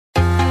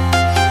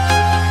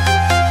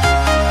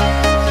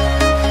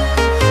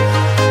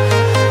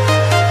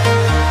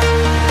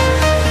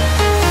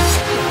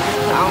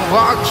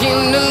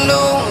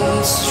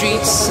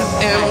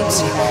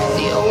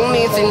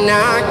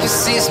I can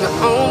see is my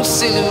own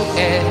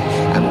silhouette.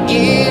 I'm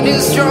getting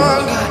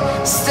stronger,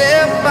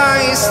 step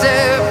by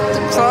step.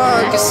 The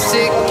clock is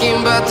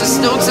ticking, but there's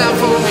no time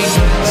for me.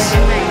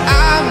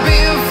 I've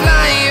been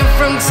flying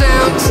from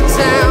town to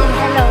town,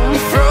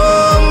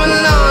 from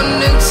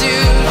London to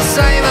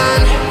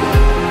Taiwan.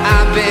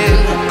 I've been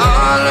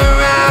all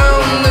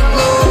around the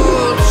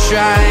globe,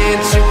 trying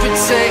to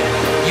protect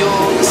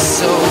your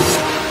soul.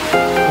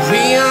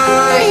 We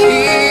are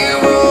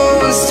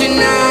heroes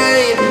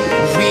tonight.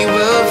 We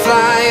will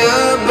fly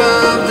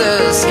above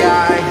the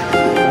sky.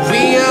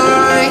 We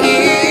are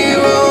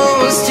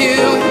heroes tonight.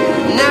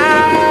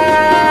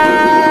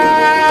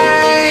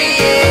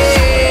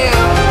 Yeah.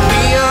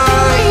 We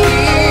are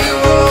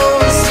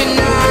heroes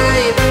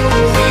tonight.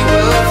 We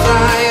will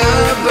fly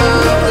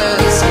above the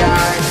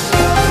sky.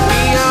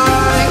 We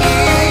are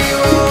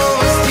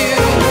heroes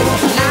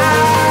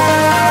tonight.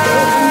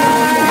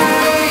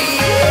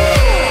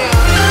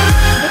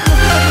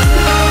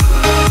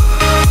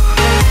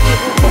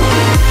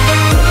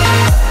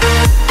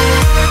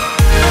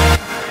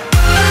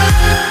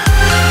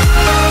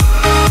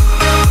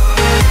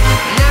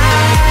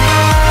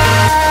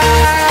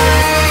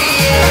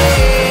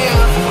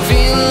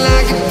 Feeling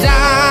like a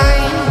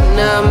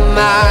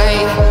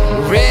dynamite,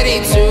 ready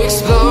to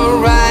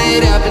explode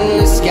right up in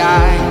the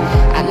sky.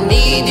 I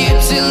need you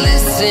to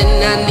listen,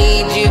 I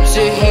need you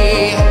to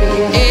hear,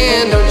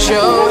 and don't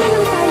show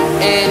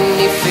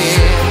any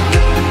fear.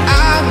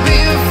 I've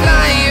been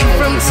flying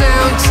from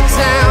town to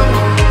town,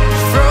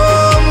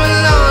 from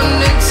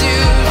London to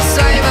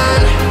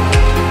Taiwan.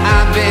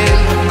 I've been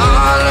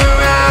all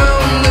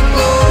around the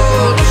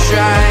globe,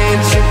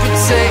 trying to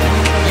protect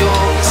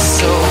your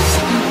soul.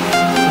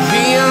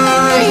 We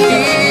are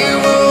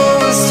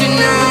heroes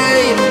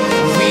tonight.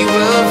 We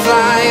will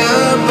fly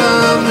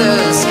above the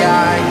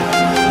sky.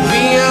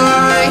 We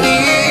are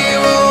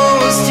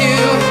heroes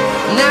tonight.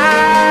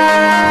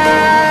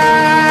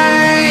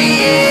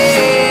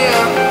 Yeah.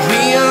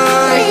 We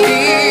are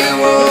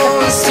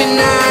heroes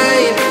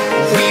tonight.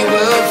 We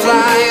will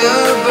fly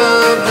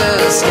above the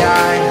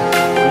sky.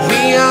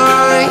 We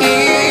are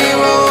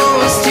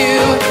heroes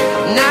tonight.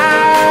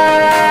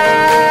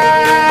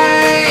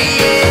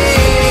 Yeah.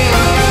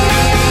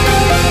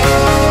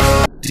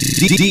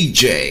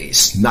 DJ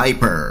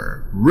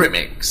Sniper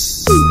Remix.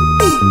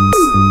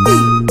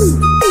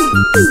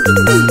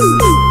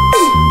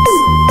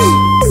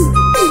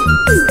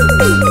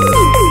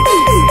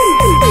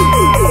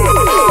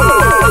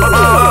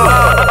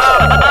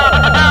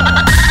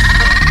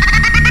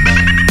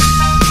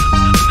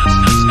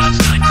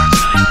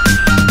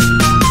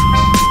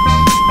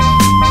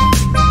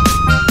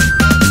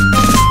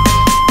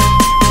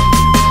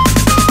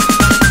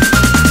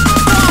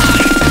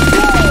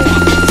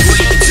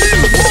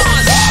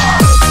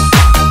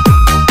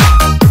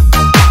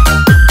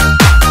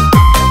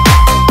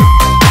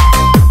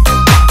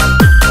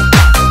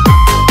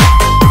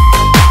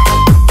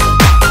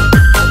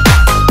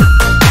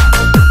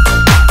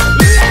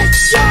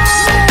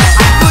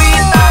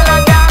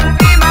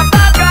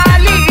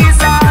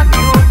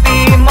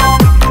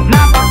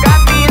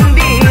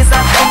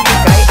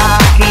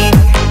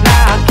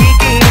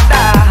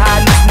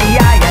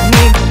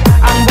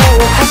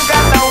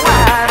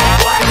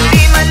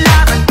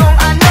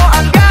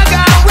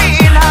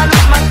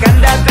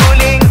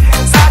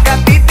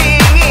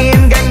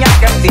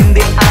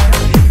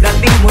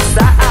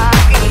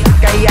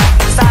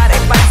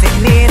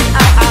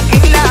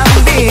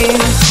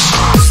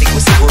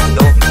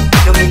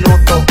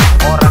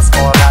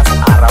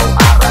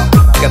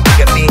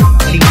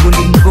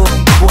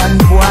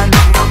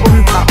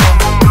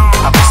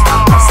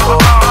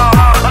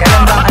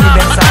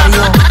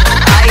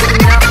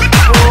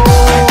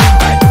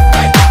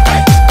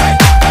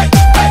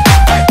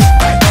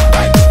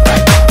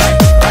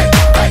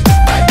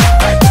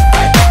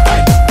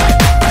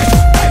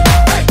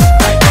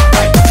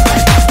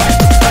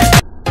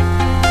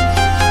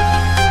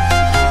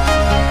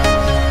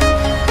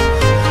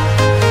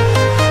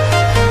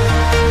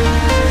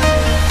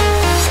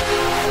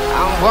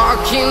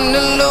 Walking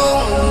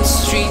alone, the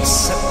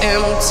streets are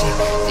empty.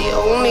 The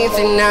only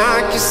thing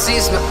I can see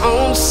is my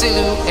own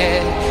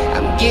silhouette.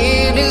 I'm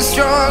getting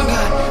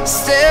stronger,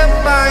 step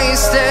by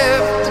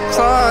step. The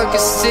clock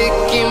is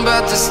ticking,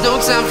 but there's no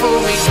time for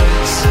me.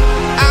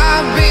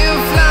 I've been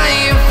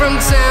flying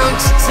from town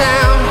to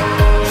town,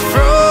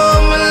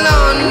 from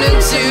London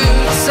to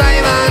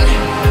Taiwan.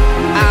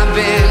 I've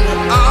been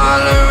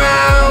all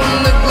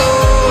around the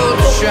globe,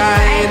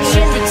 trying to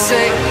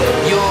protect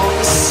your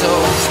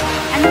soul.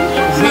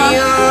 We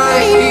are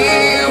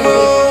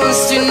heroes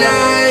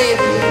tonight.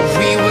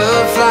 We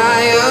will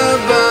fly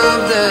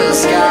above the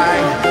sky.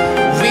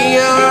 We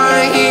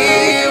are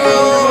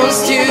heroes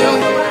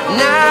tonight.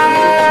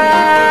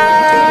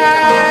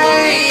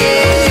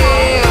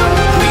 Yeah.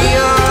 We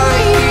are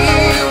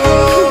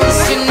heroes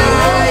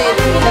tonight.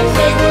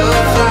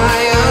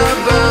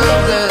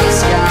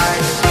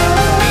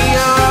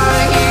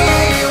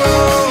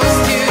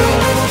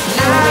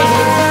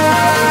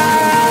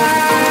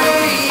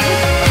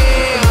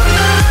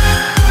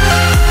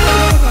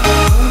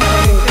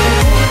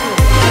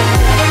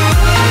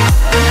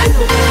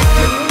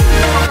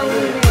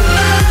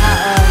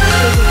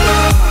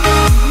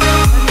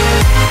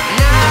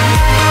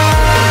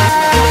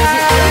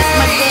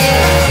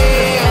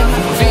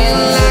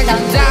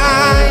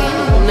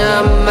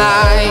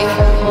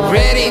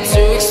 ready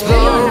to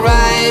explore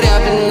right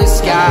up in the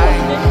sky.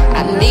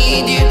 I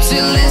need you to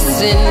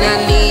listen, I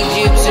need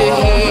you to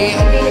hear,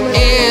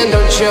 and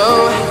don't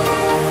show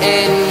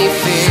any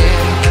fear.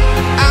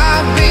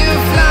 I've been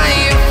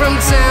flying from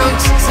town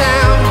to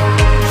town,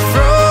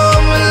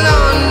 from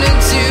London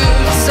to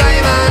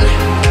Taiwan.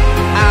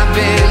 I've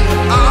been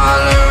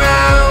all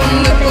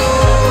around the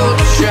globe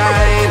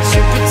trying to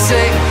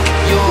protect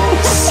your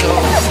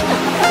soul.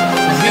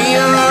 We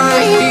are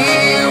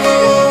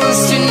heroes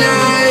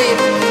tonight,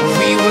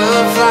 we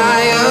will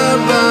fly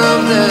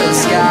above the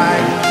sky.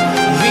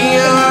 We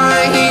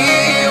are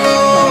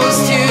heroes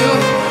tonight,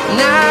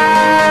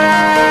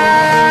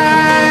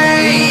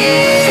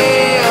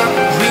 yeah.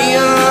 We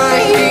are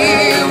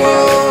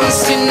heroes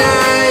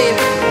tonight,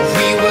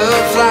 we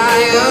will fly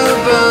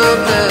above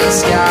the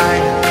sky.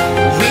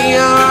 We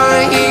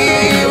are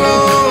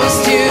heroes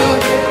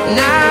tonight,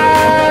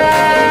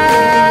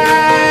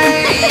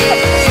 yeah.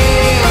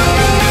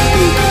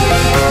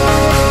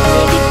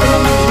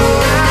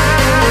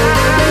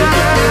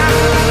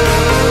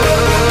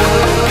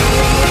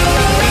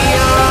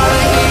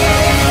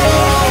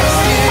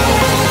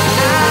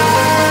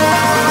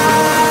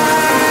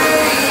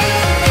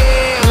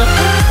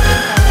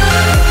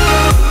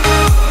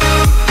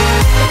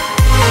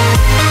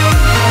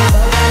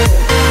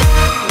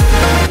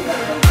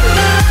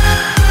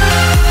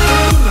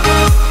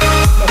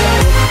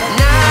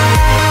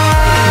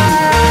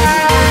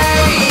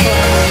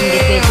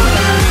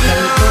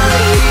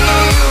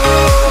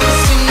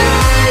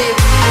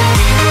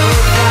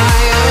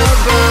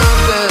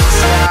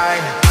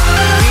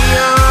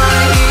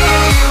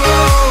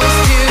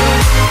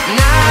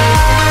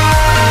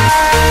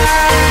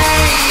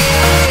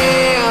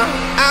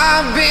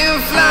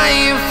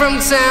 From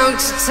town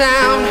to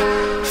town,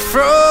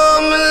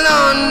 from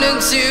London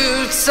to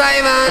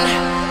Taiwan.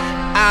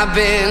 I've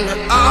been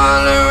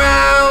all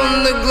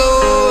around the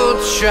globe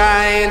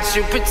trying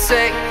to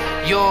protect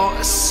your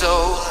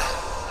soul.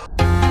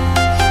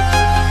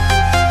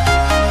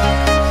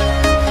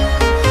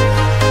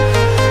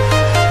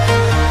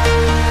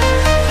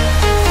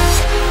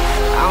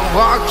 I'm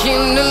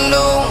walking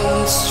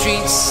alone, the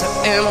streets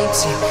are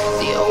empty.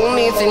 The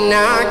only thing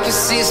I can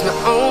see is my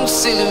own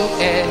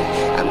silhouette.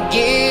 I'm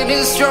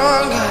getting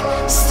stronger,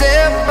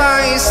 step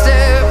by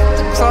step.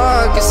 The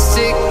clock is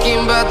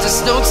ticking, but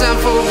there's no time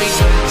for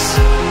regrets.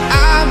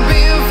 I've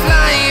been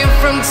flying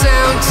from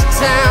town to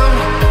town,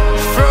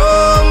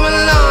 from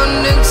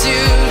London to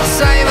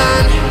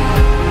Taiwan.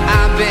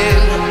 I've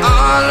been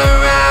all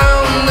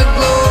around the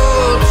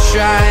globe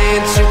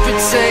trying to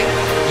protect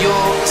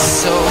your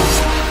soul.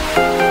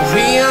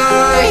 We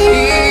are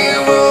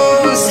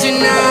heroes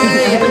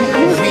tonight,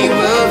 we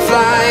will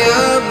fly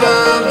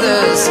above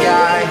the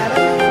sky.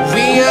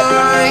 We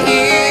are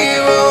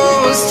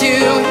heroes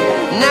tonight,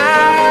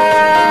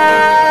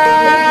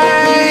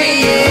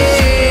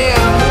 yeah.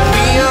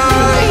 We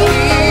are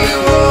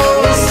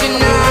heroes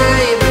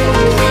tonight,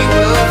 we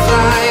will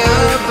fly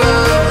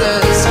above the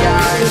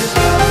sky.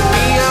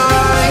 We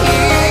are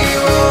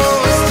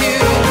heroes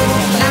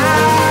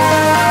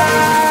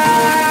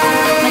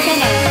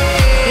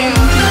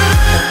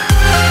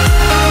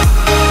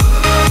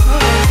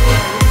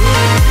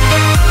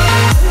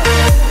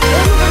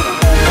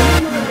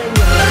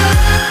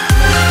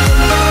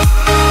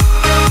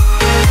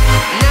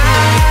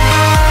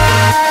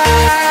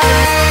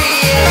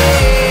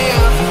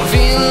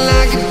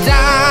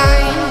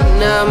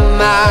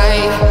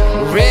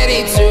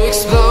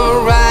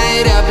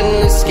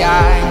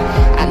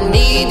I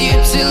need you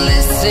to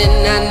listen,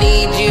 I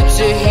need you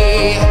to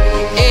hear,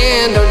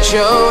 and don't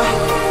show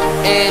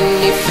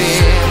any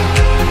fear.